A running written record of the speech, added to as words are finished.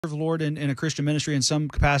the Lord in a Christian ministry in some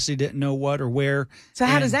capacity, didn't know what or where. So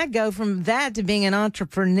how does that go from that to being an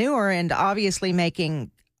entrepreneur and obviously making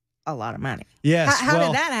a lot of money? Yes. How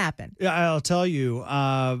did that happen? Yeah, I'll tell you,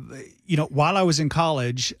 while I was in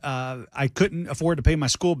college, I couldn't afford to pay my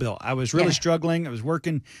school bill. I was really struggling. I was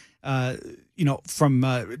working, from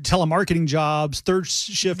telemarketing jobs, third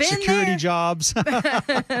shift security jobs,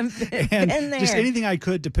 and just anything I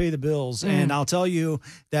could to pay the bills. And I'll tell you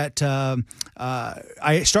that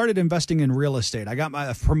I started investing in real estate. I got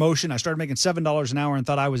my promotion. I started making $7 an hour and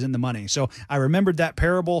thought I was in the money. So I remembered that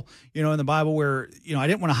parable, in the Bible where, I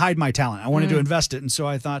didn't want to hide my talent. I wanted to invest it. And so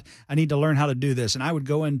I thought I need to learn how to do this. And I would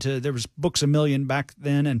go there was Books A Million back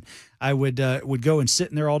then, and I would go and sit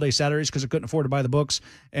in there all day Saturdays because I couldn't afford to buy the books,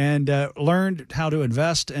 and learned how to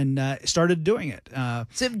invest and started doing it.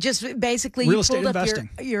 So just basically real you estate pulled investing.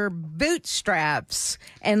 up your bootstraps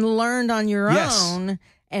and learned on your own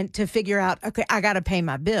and to figure out, okay, I got to pay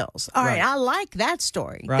my bills. All right. I like that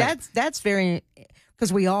story. Right. That's very,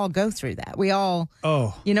 because we all go through that. We all,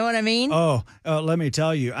 you know what I mean? Let me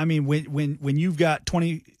tell you. I mean, when you've got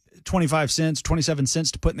 25 cents, 27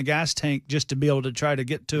 cents to put in the gas tank just to be able to try to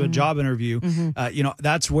get to a job interview,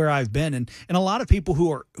 that's where I've been. And a lot of people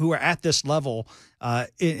who are at this level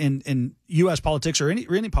in U.S. politics or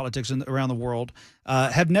any politics around the world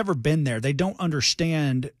have never been there. They don't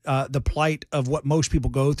understand the plight of what most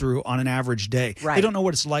people go through on an average day. Right. They don't know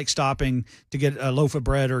what it's like stopping to get a loaf of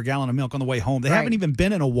bread or a gallon of milk on the way home. They haven't even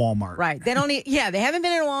been in a Walmart. Right. They don't. They haven't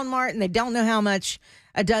been in a Walmart, and they don't know how much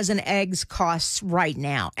a dozen eggs costs right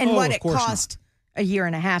now, and what it cost a year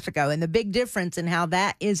and a half ago, and the big difference in how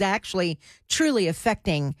that is actually truly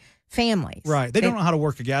affecting families. Right. They don't know how to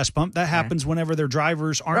work a gas pump. That happens whenever their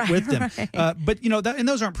drivers aren't with them. But and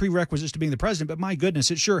those aren't prerequisites to being the president. But my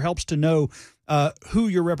goodness, it sure helps to know who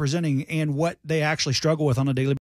you're representing and what they actually struggle with on a daily basis.